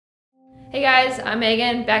Hey guys, I'm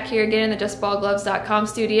Megan, back here again in the JustBallGloves.com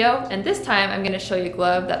studio, and this time I'm going to show you a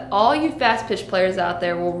glove that all you fast pitch players out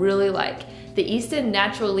there will really like, the Easton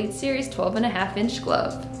Natural Elite Series 12.5-inch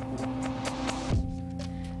glove.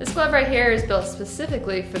 This glove right here is built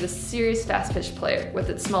specifically for the serious fast pitch player, with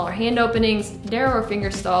its smaller hand openings, narrower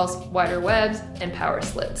finger stalls, wider webs, and power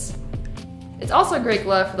slits. It's also a great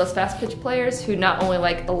glove for those fast pitch players who not only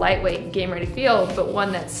like a lightweight, game-ready feel, but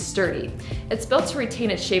one that's sturdy. It's built to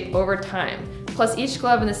retain its shape over time. Plus, each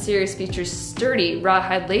glove in the series features sturdy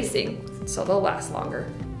rawhide lacing, so they'll last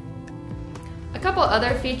longer. A couple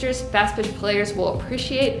other features fast pitch players will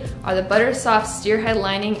appreciate are the butter soft steer head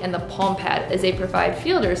lining and the palm pad, as they provide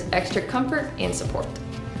fielders extra comfort and support.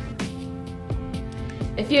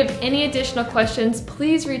 If you have any additional questions,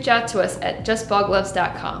 please reach out to us at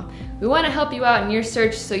JustBallGloves.com. We want to help you out in your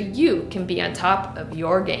search so you can be on top of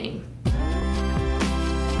your game.